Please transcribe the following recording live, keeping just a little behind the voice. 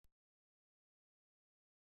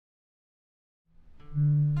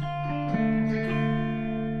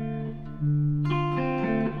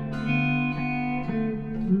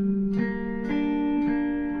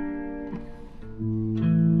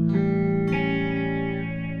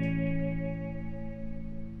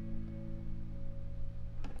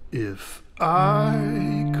If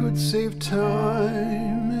I could save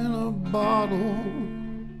time in a bottle,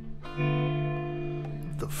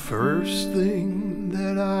 the first thing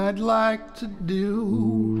that I'd like to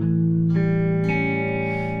do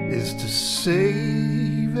is to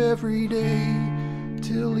save every day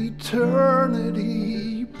till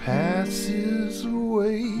eternity passes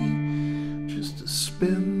away, just to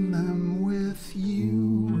spend them with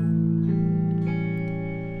you.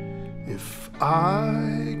 If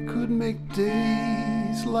I could make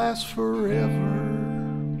days last forever,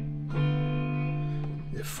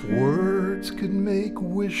 if words could make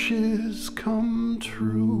wishes come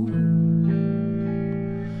true,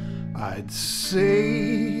 I'd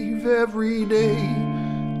save every day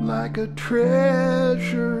like a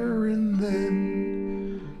treasure, and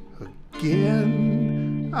then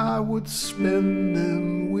again I would spend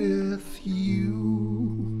them with you.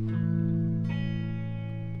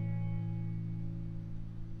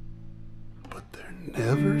 But there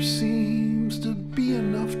never seems to be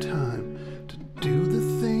enough time to do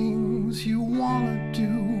the things you want to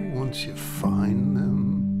do once you find them.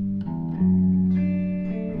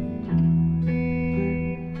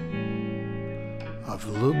 I've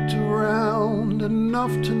looked around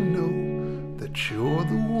enough to know that you're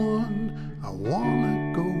the one I want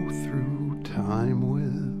to go through time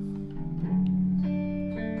with.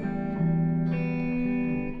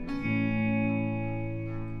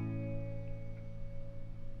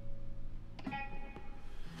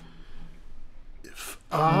 If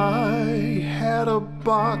I had a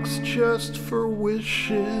box just for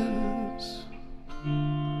wishes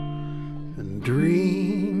and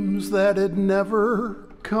dreams that had never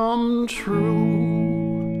come true,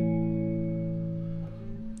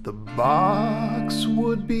 the box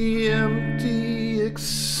would be empty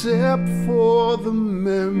except for the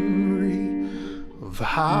memory of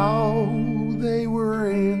how they were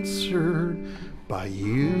answered by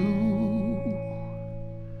you.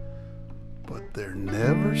 But there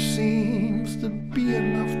never seems to be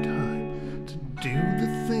enough time to do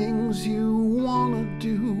the things you want to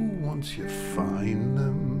do once you find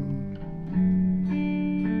them.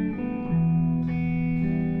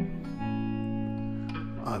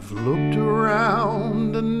 I've looked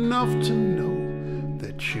around enough to know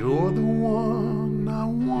that you're the one I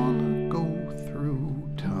want to go through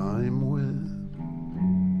time with.